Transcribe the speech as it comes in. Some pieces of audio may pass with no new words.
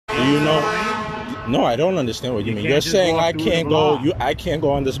Do you know? No, I don't understand what you mean. You're saying I can't go. I can't go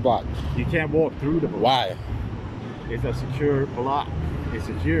on this block. You can't walk through the block. Why? It's a secure block. It's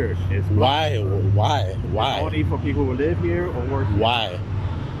secured. It's Why? only for people who live here or work here. Why?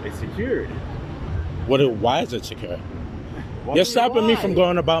 It's secured. Why is it secure? You're stopping me from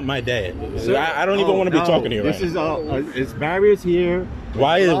going about my day. Sir, I don't even want to be talking to you right now. It's barriers here.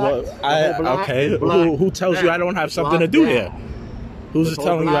 Why is okay? Who tells you I don't have something to do here? Who's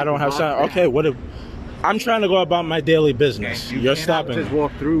telling you I don't have something? Okay, I'm trying to go about my daily business. You're stopping. Just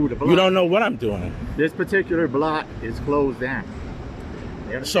walk through the block. You don't know what I'm doing. This particular block is closed down.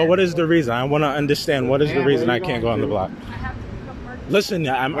 So what is the reason? I want to understand what is the reason I can't go on the block. Listen,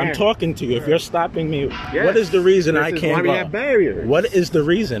 I'm talking to you. If you're stopping me, what is the reason I can't go? We have barriers. What is the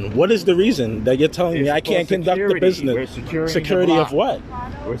reason? What is the reason that you're telling me I can't conduct the business? Security of what?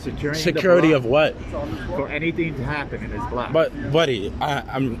 We're securing security of what? For anything to happen in this block. But buddy,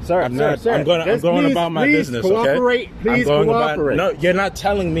 I'm going about my business. Cooperate. Okay, Please cooperate. No, you're not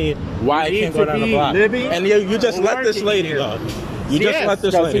telling me why I can't go down the block. And you just let this lady go. You just let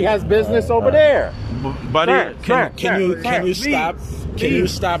this lady. She has business over there. Buddy, can you stop? Can you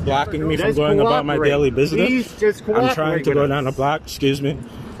stop blocking me from going about my daily business? Please just cooperate. I'm trying to go down the block. Excuse me.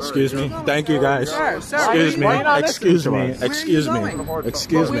 Excuse me. Thank you, guys. Excuse me. Excuse me. Excuse me.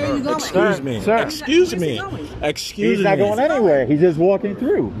 Excuse me. Excuse me. Excuse me. Excuse me. He's not going anywhere. He's just walking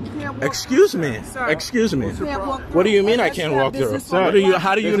through. Excuse me. Excuse me. What do you mean I can't walk through? How do you know?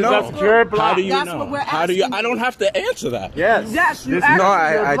 How do you know? How do you? I don't have to answer that. Yes. Yes. No,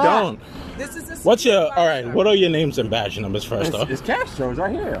 I don't. What's your, all right, what are your names and badge numbers first, though? It's Castro's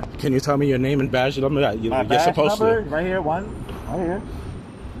right here. Can you tell me your name and badge number? You're supposed to. Right here, right here.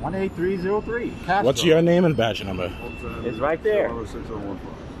 18303. Castro. What's your name and badge number? It's right there.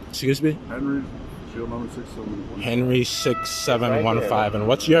 Excuse me? Henry, shield number 6715. Henry 6715. And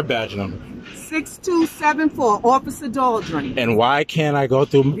what's your badge number? 6274, Officer Doldrum. And why can't I go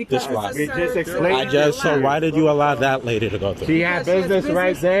through this block? We just explained. So why did you allow that lady to go through? She had business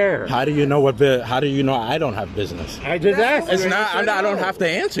right there. How do you know how do you know I don't have business? I just asked. It's not. I don't have to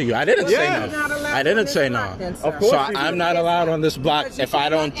answer you. I didn't say no. I didn't say no. Of course. So I'm not allowed on this block if I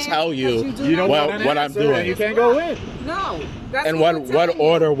don't tell you what I'm doing. You can't go in. No. And what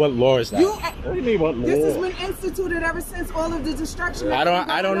order, what law is that? What do you mean what law? This has been instituted ever since all of the destruction.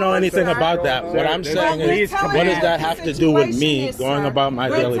 I don't know anything about that. What I'm saying is, what does that have to do with me going about my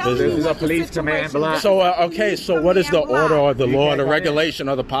daily business? This is a police command block. So okay, so what is the order or the law or the regulation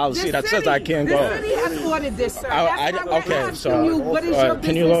or the policy that says I can't go? The city has ordered this, sir. Okay, so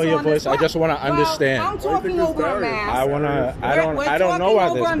can you lower your voice? I just want to understand. I'm talking over a mask. I don't know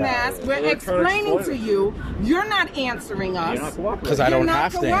why this mask. We're explaining to you. You're not answering us. Because I don't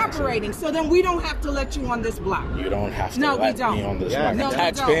have to answer. So then we don't have to let you on this block. You don't have to let me on this block. No, a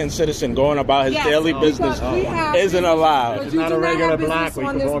taxpaying citizen going about his daily business isn't allowed. It's not a regular block.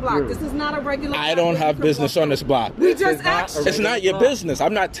 This is not a regular block. I don't have business on this block. We just asked you. It's not your business.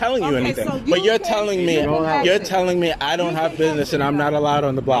 I'm not telling you anything. But you're telling me I don't have business and I'm not allowed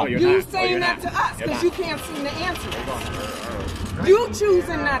on the block. You saying that to us because you can't seem to answer us. You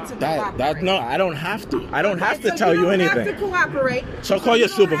choosing not to cooperate. No, I don't have to. I don't have to tell you anything. You don't have to cooperate. So call your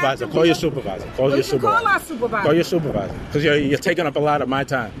supervisor. Call your supervisor. Call your supervisor. Call our supervisor. Call your supervisor. Because you're taking up a lot of my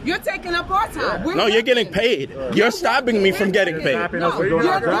time. You're taking up our time. No, you're getting paid. You're stopping me from getting paid. No, you're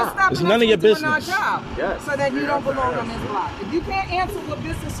stopping it's none of your business. Our job, so that you don't belong on this block. If you can't answer what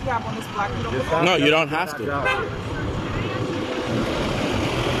business you have on this block, you don't belong. No, you don't have to.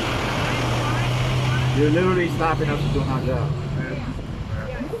 You're literally stopping us from doing our job.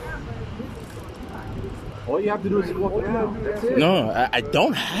 All you have to do is walk around. That's it. No, I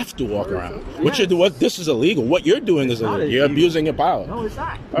don't have to walk around. What this is illegal. What you're doing is illegal. You're abusing your power. No, it's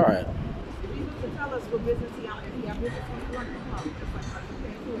not. All right. You can tell us what business he has business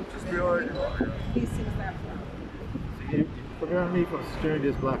You're preventing me from securing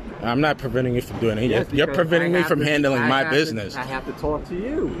this block. I'm not preventing you from doing anything. You're preventing me from handling my business. I have to talk to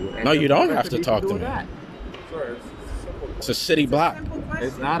you. No, you don't have to talk to me. It's a city block.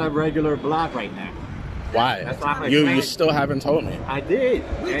 It's not a regular block right now. Why? You still haven't told me. I did.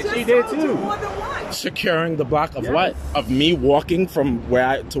 And she did too. Securing the block of what? Of me walking from where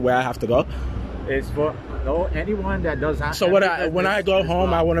I have to go? It's for anyone that does not. So when I go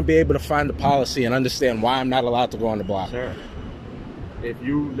home, I want to be able to find the policy and understand why I'm not allowed to go on the block. Sure. If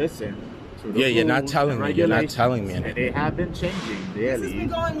you listen to the Yeah, you're not rules telling and me. You're not regulations, telling me and anything. they have been changing This has daily. been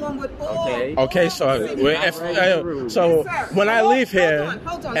going on with all. Okay, so when I leave here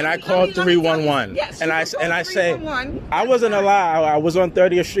and I call 311 and I say I wasn't allowed. I was on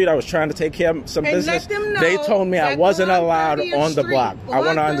 30th Street. I was trying to take care of some business. They told me I wasn't allowed on the block. I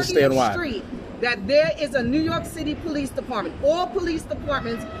want to understand why. That there is a New York City Police Department. All police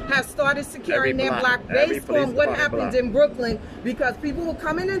departments have started securing their block based on what happened in Brooklyn, because people were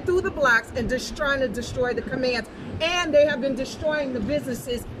coming in through the blocks and just trying to destroy the commands, and they have been destroying the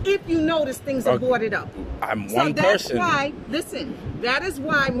businesses. If you notice, things are boarded up. I'm one person. That is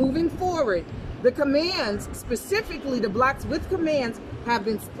why moving forward, the commands, specifically the blocks with commands, have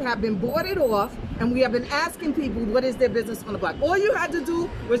been boarded off, and we have been asking people what is their business on the block. All you had to do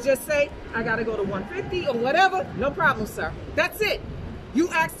was just say, I gotta go to 150 or whatever. No problem, sir. That's it. You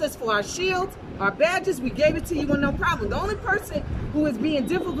asked us for our shields, our badges, we gave it to you with no problem. The only person who is being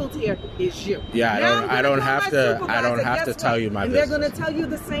difficult here is you. Yeah, I don't have to tell you my business. And they're gonna tell you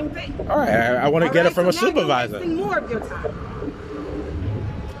the same thing. All right, I want to get it from a supervisor. Now you're wasting more of your time.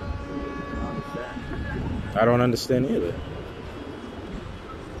 I don't understand either.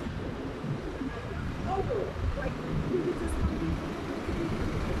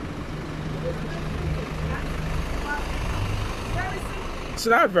 It's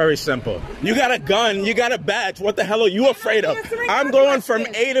not very simple. You got a gun, you got a badge. What the hell are you afraid of? I'm going from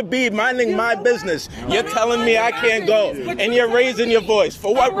A to B, minding my business. You're telling me I can't go, and you're raising your voice.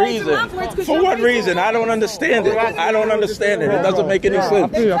 For what reason? For what reason? I don't understand it. I don't understand it. It doesn't make any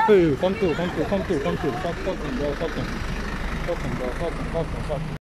sense. I feel you. Come through.